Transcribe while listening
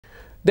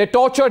They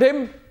tortured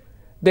him,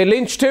 they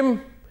lynched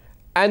him,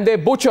 and they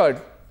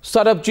butchered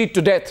Sarabjit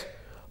to death.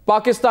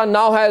 Pakistan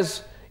now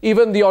has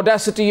even the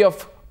audacity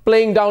of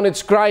playing down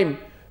its crime,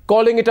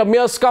 calling it a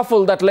mere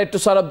scuffle that led to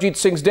Sarabjit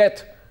Singh's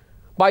death.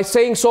 By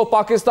saying so,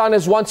 Pakistan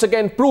has once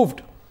again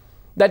proved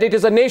that it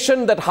is a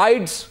nation that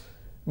hides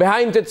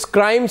behind its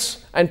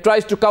crimes and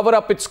tries to cover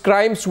up its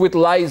crimes with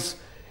lies.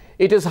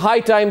 It is high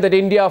time that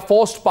India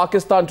forced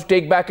Pakistan to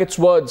take back its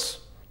words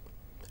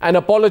and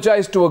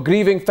apologize to a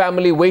grieving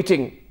family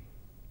waiting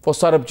for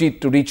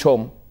Sarabjit to reach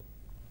home.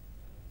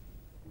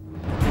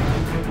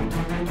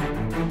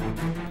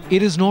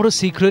 It is not a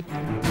secret,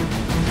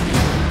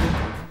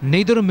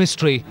 neither a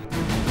mystery,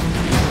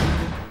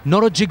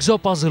 nor a jigsaw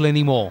puzzle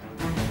anymore.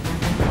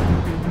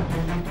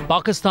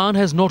 Pakistan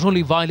has not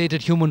only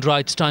violated human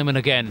rights time and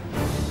again,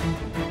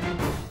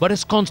 but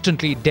has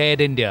constantly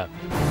dared India.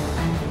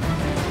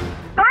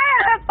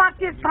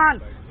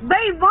 Pakistan,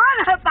 Beiman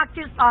hai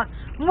Pakistan,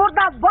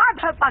 Murdabad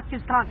hai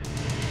Pakistan.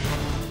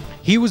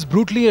 He was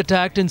brutally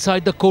attacked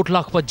inside the Kot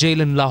Lakhpat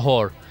jail in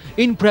Lahore,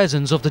 in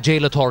presence of the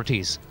jail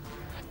authorities.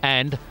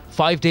 And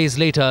 5 days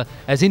later,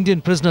 as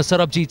Indian prisoner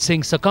Sarabjit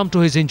Singh succumbed to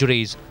his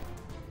injuries,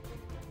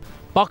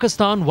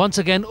 Pakistan once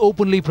again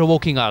openly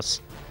provoking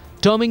us,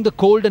 terming the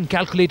cold and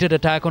calculated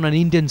attack on an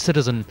Indian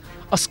citizen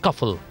a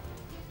scuffle.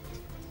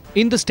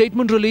 In the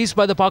statement released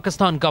by the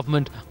Pakistan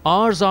government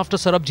hours after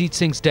Sarabjit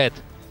Singh's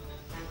death,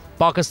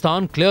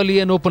 Pakistan clearly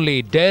and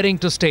openly daring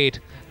to state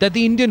that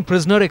the Indian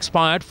prisoner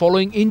expired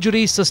following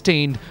injuries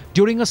sustained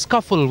during a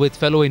scuffle with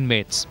fellow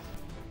inmates.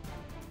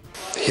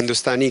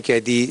 हिंदुस्तानी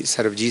कैदी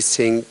सरबजीत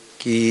सिंह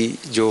की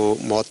जो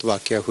मौत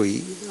वाक़या हुई,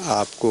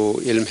 आपको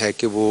इल्म है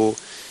कि वो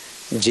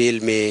जेल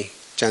में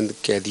चंद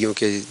कैदियों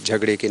के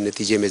झगड़े के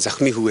नतीजे में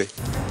ज़ख्मी हुए.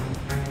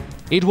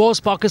 It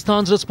was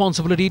Pakistan's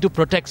responsibility to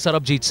protect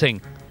Sarabjit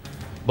Singh,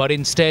 but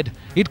instead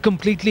it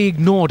completely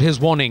ignored his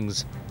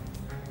warnings.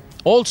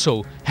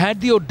 Also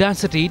had the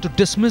audacity to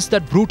dismiss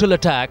that brutal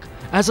attack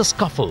as a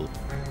scuffle.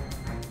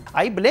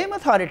 I blame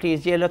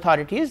authorities, jail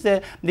authorities.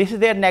 This is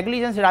their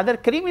negligence, rather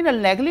criminal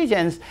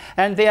negligence,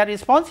 and they are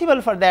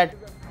responsible for that.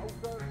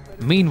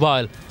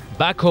 Meanwhile,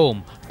 back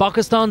home,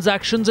 Pakistan's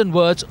actions and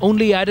words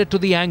only added to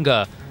the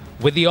anger,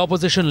 with the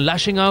opposition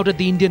lashing out at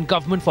the Indian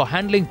government for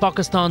handling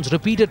Pakistan's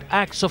repeated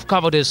acts of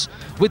cowardice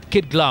with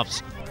kid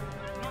gloves.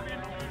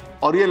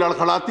 और ये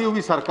लड़खड़ाती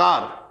हुई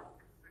सरकार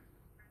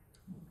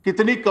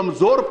कितनी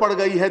कमजोर पड़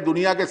गई है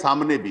दुनिया के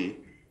सामने भी,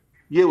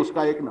 ये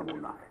उसका एक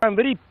नमूना है. I'm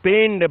very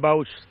pained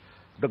about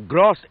the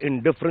gross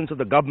indifference of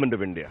the government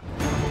of India.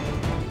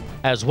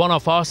 As one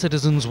of our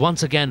citizens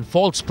once again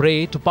falls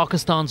prey to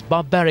Pakistan's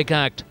barbaric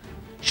act,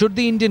 should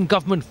the Indian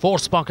government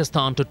force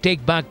Pakistan to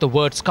take back the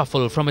word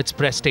scuffle from its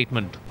press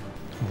statement?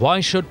 Why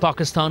should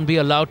Pakistan be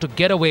allowed to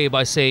get away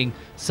by saying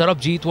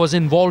Sarabjit was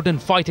involved in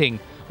fighting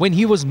when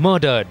he was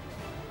murdered?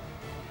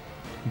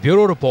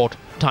 Bureau Report,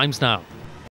 Times Now.